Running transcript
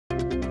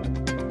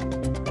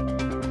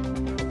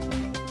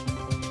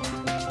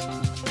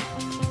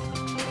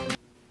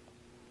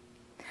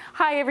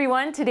Hi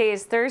everyone, today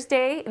is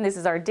Thursday and this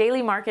is our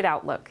daily market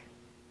outlook.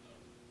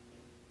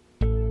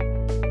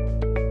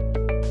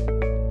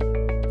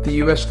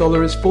 The US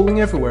dollar is falling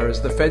everywhere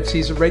as the Fed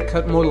sees a rate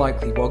cut more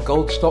likely, while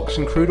gold stocks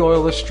and crude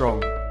oil are strong.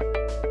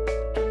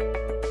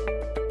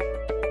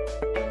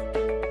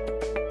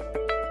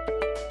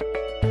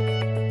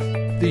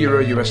 The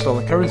euro-US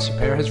dollar currency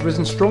pair has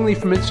risen strongly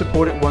from its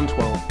support at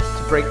 112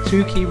 to break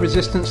two key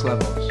resistance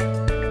levels.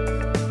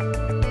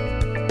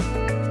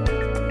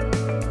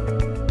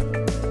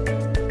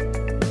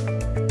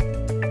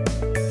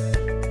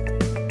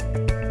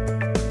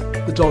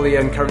 The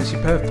dollar-yen currency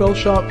pair fell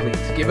sharply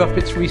to give up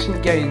its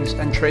recent gains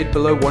and trade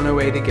below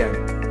 108 again.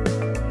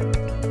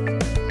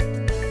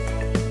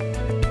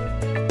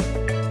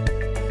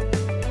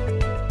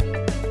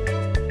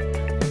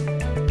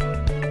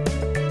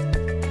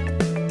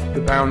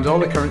 The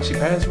pound-dollar currency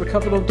pair has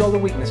recovered on dollar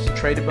weakness to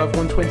trade above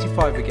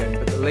 125 again,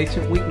 but the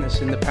latent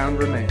weakness in the pound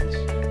remains.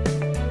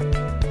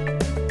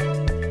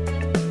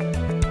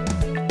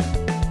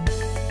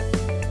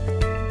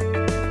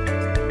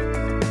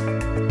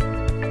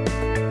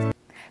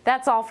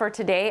 That's all for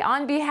today.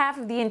 On behalf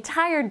of the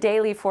entire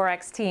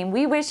DailyForex team,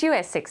 we wish you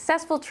a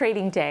successful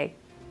trading day.